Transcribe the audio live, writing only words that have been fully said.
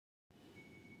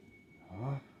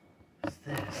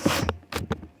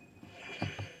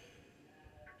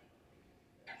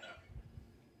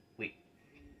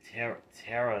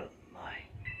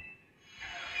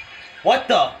What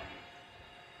the?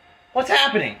 What's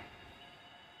happening?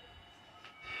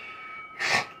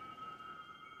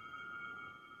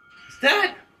 Is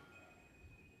that?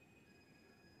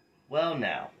 Well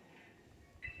now.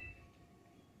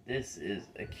 This is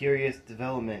a curious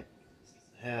development.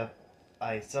 Have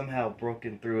I somehow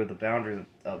broken through the boundaries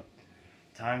of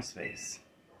time-space?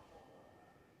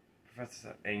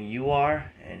 Professor, and you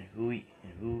are? And who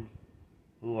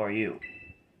are you?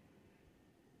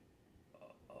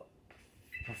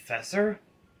 Professor?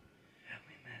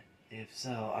 If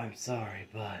so, I'm sorry,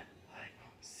 but I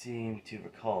don't seem to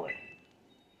recall it.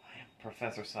 I am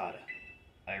Professor Sada.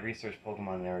 I research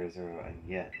Pokemon in Area Zero, and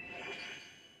yet...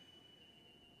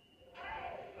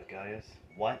 Agaius?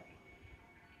 What?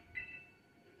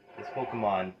 This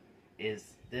Pokemon,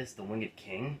 is this the Winged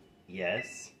King?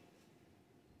 Yes.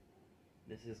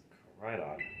 This is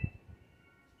Koraidon.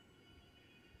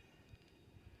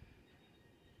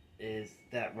 Is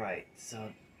that right?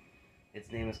 So,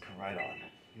 its name is Koraidon.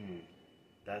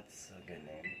 That's a good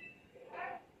name.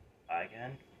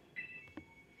 Again?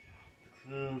 The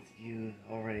clues you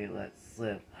already let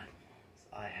slip,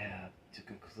 I have to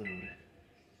conclude.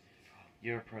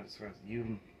 Your predecessors,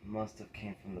 you must have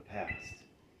came from the past.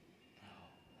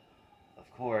 Of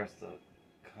course, the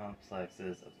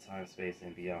complexes of time, space,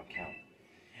 and beyond count.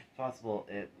 It's possible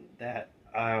that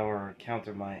our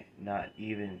encounter might not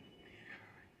even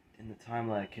in the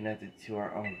timeline connected to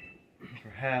our own.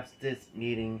 Perhaps this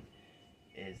meeting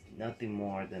is nothing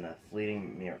more than a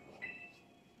fleeting miracle.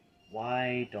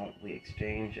 Why don't we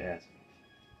exchange as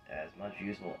much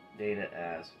useful data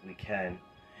as we can?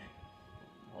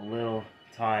 A little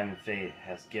time and fate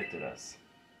has gifted us.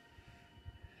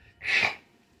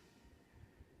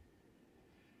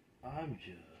 I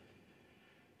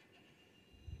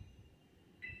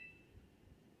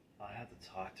have to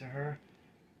talk to her?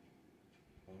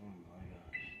 Oh my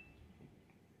gosh.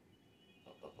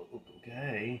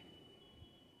 Okay.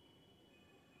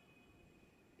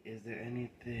 Is there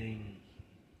anything...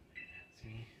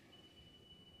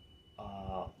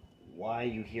 why are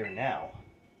you here now?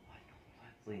 I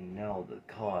don't exactly know the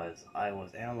cause. I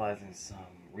was analyzing some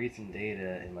recent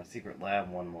data in my secret lab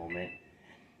one moment,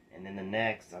 and then the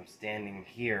next I'm standing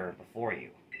here before you.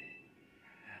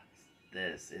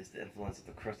 This is the influence of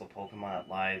the crystal Pokemon that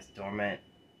lies dormant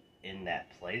in that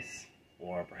place,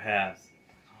 or perhaps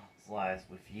it lies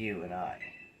with you and I.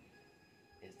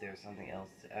 Is there something else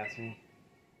to ask me?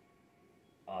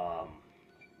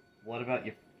 What about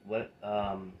your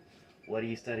what are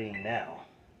you studying now?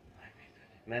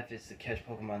 Methods to catch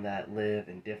Pokemon that live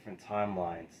in different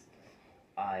timelines.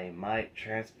 I might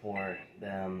transport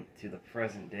them to the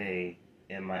present day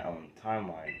in my own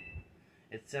timeline.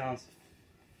 It sounds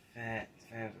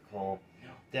fantastical,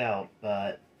 no doubt,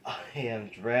 but I am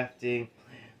drafting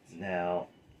now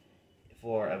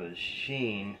for a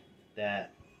machine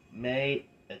that may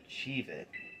achieve it.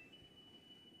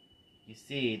 You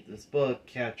see, this book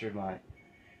captured my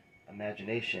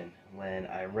imagination when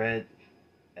I read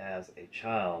as a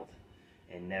child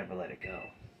and never let it go.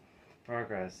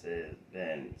 Progress has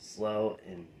been slow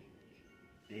and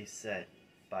beset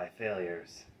by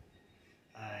failures.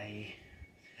 I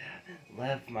haven't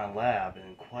left my lab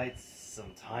in quite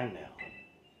some time now.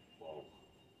 Well,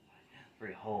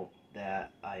 I hope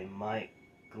that I might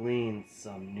glean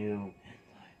some new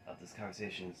of this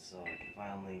conversation so I can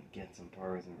finally get some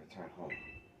progress and return home.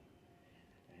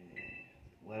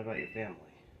 What about your family?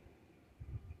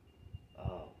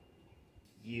 Oh,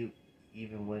 you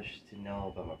even wish to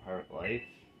know about my private life?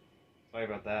 Sorry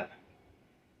about that.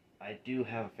 I do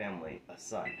have a family, a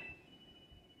son.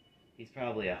 He's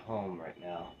probably at home right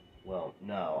now. Well,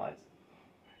 no,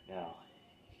 no,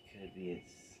 he could be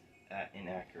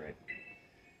inaccurate.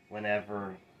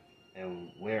 Whenever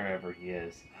and wherever he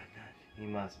is, he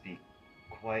must be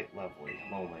quite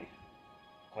lonely.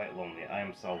 Quite lonely. I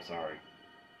am so sorry.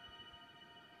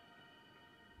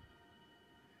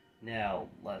 Now,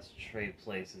 let's trade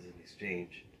places in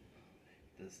exchange.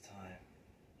 This time,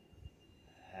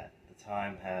 the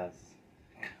time has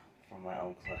for my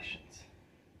own questions.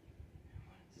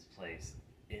 This place,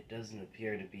 it doesn't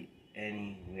appear to be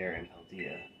anywhere in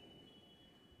Paldea.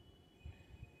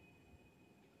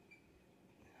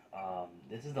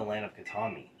 This is the land of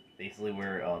Katami, basically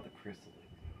where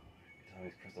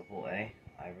Katami's crystal pool, eh?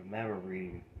 I remember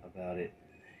reading about it.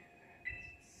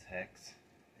 Text.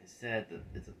 It said that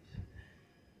it's to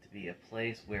be a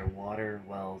place where water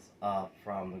wells up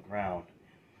from the ground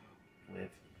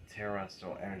with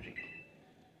terrestrial energy.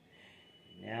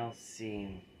 Now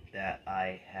seeing that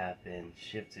I have been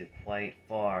shifted quite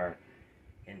far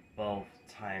in both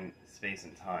space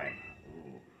and time.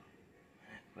 Ooh.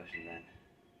 Question then.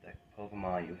 That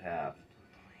Pokemon you have.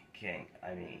 King,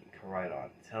 I mean, Koraidon.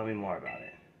 Tell me more about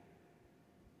it.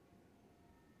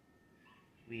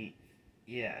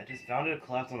 Yeah, I just found it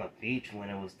collapsed on the beach when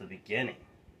it was the beginning.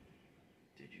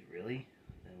 Did you really?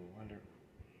 Then wonder.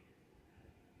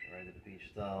 Right at the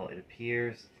beach, though, it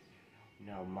appears you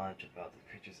know much about the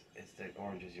creature's insect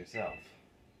oranges yourself.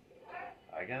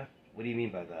 Iga? What do you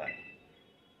mean by that?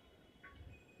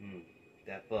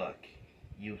 That book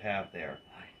you have there.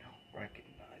 I don't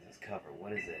recognize this cover.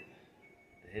 What is it?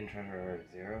 The Hidden Treasure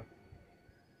of Zero?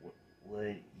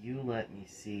 Would you let me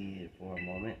see it for a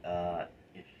moment?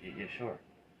 Yeah, sure.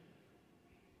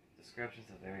 Descriptions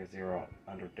of Area Zero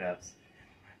under depths.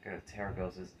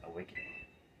 Terragos' awakening.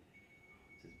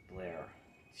 This is Blair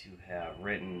to have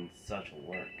written such a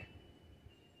work.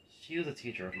 She was a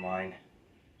teacher of mine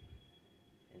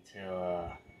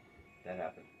until that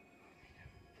happened.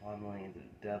 Plummeting into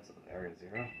the depths of Area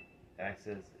Zero.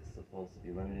 Access is supposed to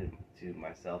be limited to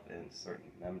myself and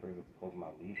certain members of the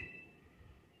Pokemon League.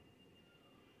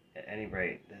 At any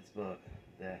rate, that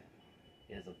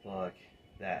is a book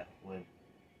that would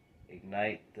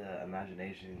ignite the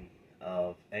imagination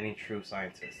of any true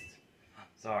scientist.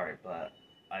 Sorry, but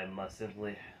I must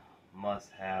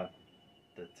have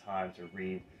the time to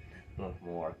read the book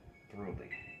more thoroughly.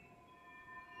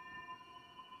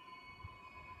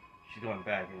 She's going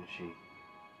back, isn't she?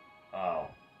 Oh,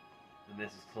 the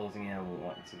mist is closing in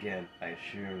once again. I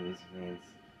assure this means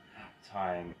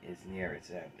time is near its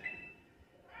end.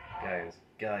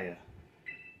 Gaia.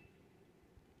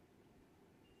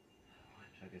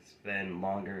 I could spend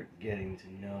longer getting to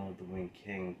know the Winged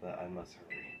King, but I must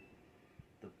hurry.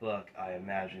 The book, I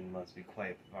imagine, must be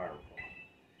quite valuable.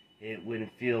 It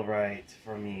wouldn't feel right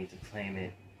for me to claim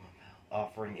it,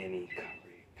 offering any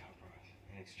compromise.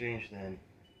 In exchange, then,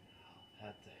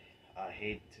 I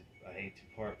hate to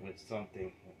part with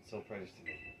something so precious to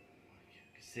me.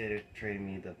 Consider trading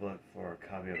me the book for a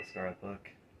copy of the Scarlet book.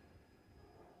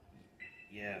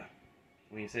 Yeah.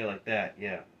 When you say it like that,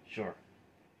 yeah, sure.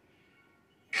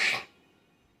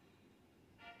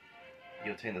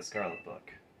 You obtain the Scarlet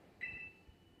book.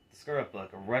 The Scarlet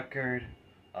book, a record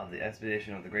of the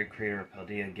expedition of the great creator of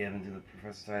Paldea given to the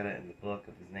Professor Saida in the book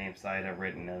of his name, Saida,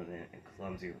 written in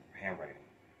clumsy handwriting.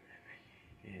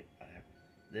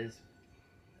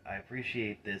 I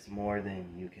appreciate this more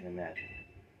than you can imagine.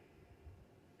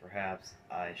 Perhaps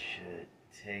I should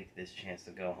take this chance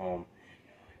to go home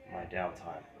in my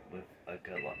downtime with a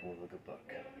good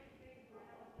book.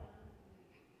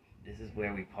 This is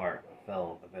where we part,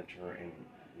 fellow adventurer and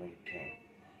Winged King.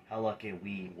 How lucky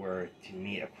we were to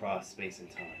meet across space and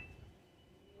time.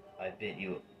 I bid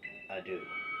you adieu.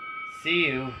 See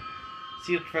you,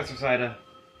 Professor Saida.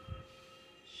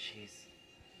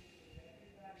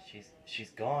 She's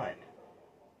gone.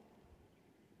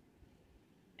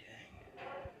 Dang.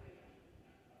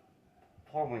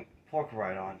 Poor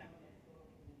Koraidon.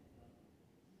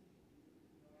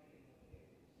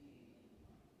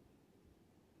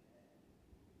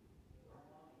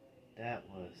 That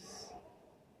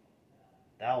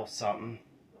was something.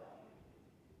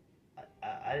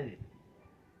 I didn't